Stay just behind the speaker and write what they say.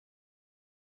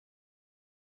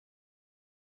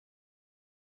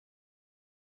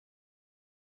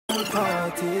Pool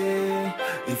party.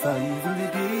 If I even the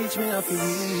beach, me have to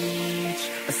reach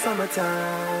a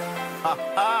summertime.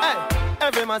 Hey,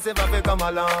 every massive have to come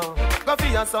along. Go for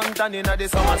your suntan in the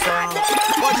summer sun.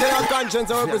 What your conscience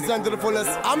represent to the fullest.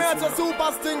 I'm here to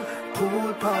super sting.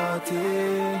 Pool party.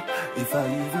 If I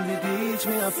even the beach,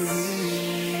 me have to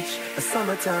reach a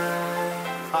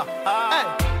summertime. Hey,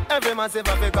 every massive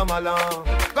have to come along.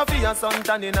 Go for your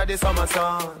suntan in the summer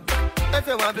sun. If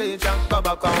you want bleach, go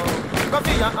back on. Go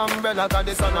for your umbrella, cause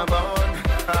the sun a burn.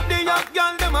 The young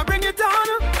girl, them a bring it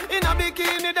on. In a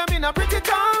bikini, them in a pretty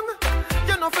tongue.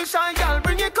 You know for shy girl,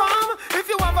 bring it come. If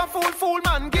you have a fool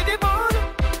man, get it on.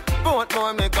 Both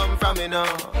more may come from me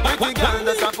now. Pretty girl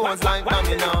that's a pose like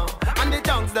me now. And the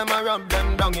tongues, them a rub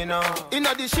them down, you know. In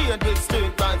the shade with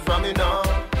street vibes from me now.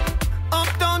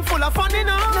 Uptown full of fun, you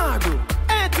know. Nah, bro.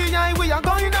 ATI, we are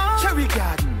going on. Cherry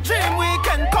Garden. Dream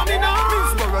weekend coming on.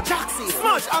 Minsboro, Jackson.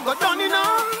 Smash, I got done, you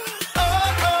know.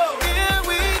 Oh, here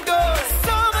we go.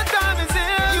 Summertime is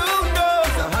here. You know.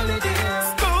 It's a holiday.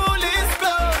 School is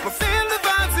closed. We feel the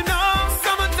vibes, you know.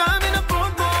 Summertime in a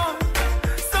Portmore.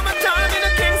 Summertime in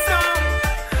a Kingston.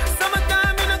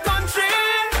 Summertime in a country.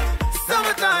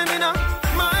 Summertime in a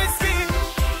my city.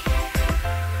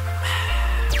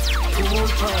 Pool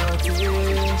party.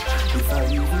 If I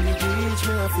even reach,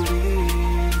 me have to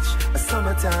reach a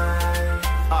summertime.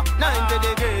 90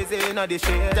 degrees in the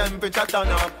shade, temperature turn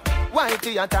up. White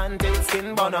to your tan till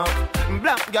skin burn up.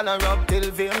 Black gal a rub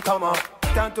till vein come up.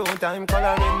 Tattoo time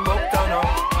coloring book turn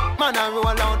up. Man a roll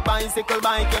out bicycle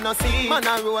bike, you know see. Man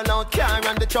a roll out car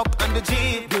and the truck and the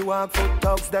jeep. You walk foot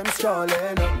dogs, them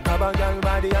strolling. Grab a gal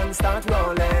body and start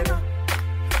rolling.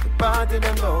 Party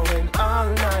them going all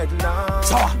night long,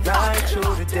 right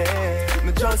through the day.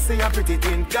 Me just see a pretty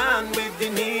thing gone with the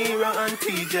Nero and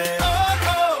TJ.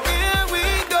 Oh, here we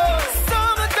go.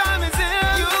 Summertime is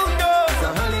here. You know it's a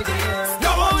holiday.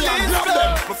 No one can grab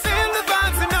them. We feel the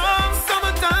vibes, you know.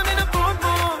 Summertime in a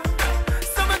Portmore.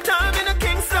 Summertime in a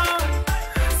Kingston.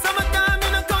 Summertime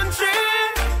in a country.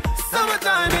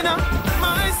 Summertime in a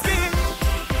my city.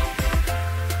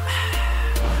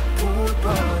 Pool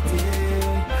party.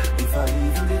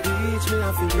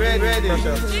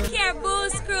 Look here,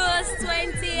 Boost Cruise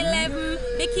 2011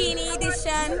 Bikini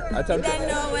Edition. Then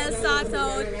know well sort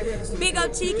out. Big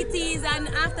up Cheeky Tees and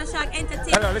Aftershock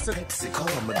Entertainment. Hello, listen. Mexico, I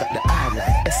got the eye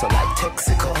like Esso like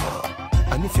Texaco.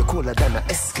 And if you're cooler than an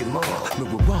Eskimo, me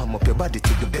will warm up your body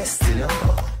to the best, you know.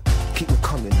 Keep me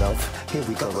coming, love. Here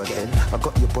we go again. I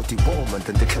got your body warmer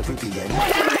than the Caribbean.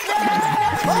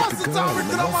 Baby girl, I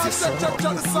love you so.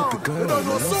 Baby girl, I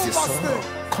love you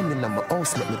so. Come in on my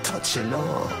house, let me touch you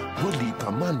now. We'll leave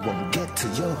a man won't get to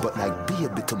you, but like be a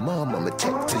bit of mom, I'ma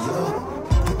take to you.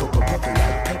 Pop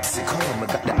like PepsiCo, I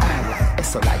got the eye like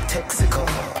Esso like Texaco.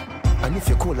 And if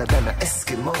you're cooler than an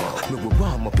Eskimo, we will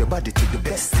warm up your body to the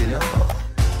best, you know.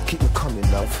 Keep me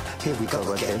coming, love. Here we go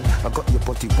again. I got your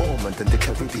body warmer than the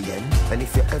Caribbean. And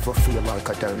if you ever feel like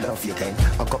I don't love you, then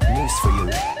I got news for you,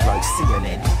 like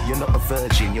CNN. You're not a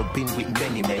virgin, you've been with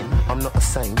many men. I'm not a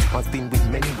saint, I've been with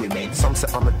many women. Some say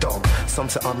I'm a dog, some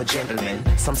say I'm a gentleman.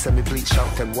 Some say me bleach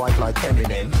out and white like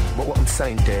Eminem. But what I'm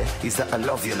saying there is that I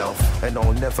love you, love. And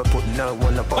I'll never put no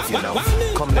one above you, love.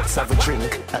 Come, let's have a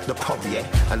drink at the pub, yeah.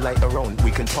 And later on,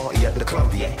 we can party at the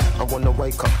club, yeah. I wanna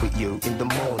wake up with you in the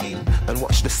morning and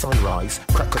watch the sunrise,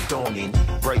 crack a dawning,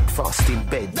 breakfast in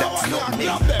bed, that's not me.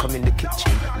 Come in the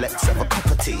kitchen, let's have a cup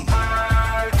of tea.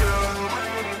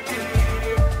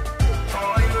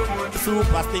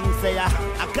 Super thing say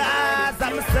cause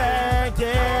I'm saying,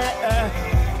 yeah.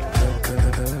 Girl,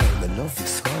 I love you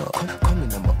so. Come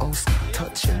in on my house,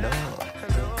 touch you now.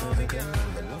 Girl,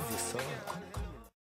 I love you so.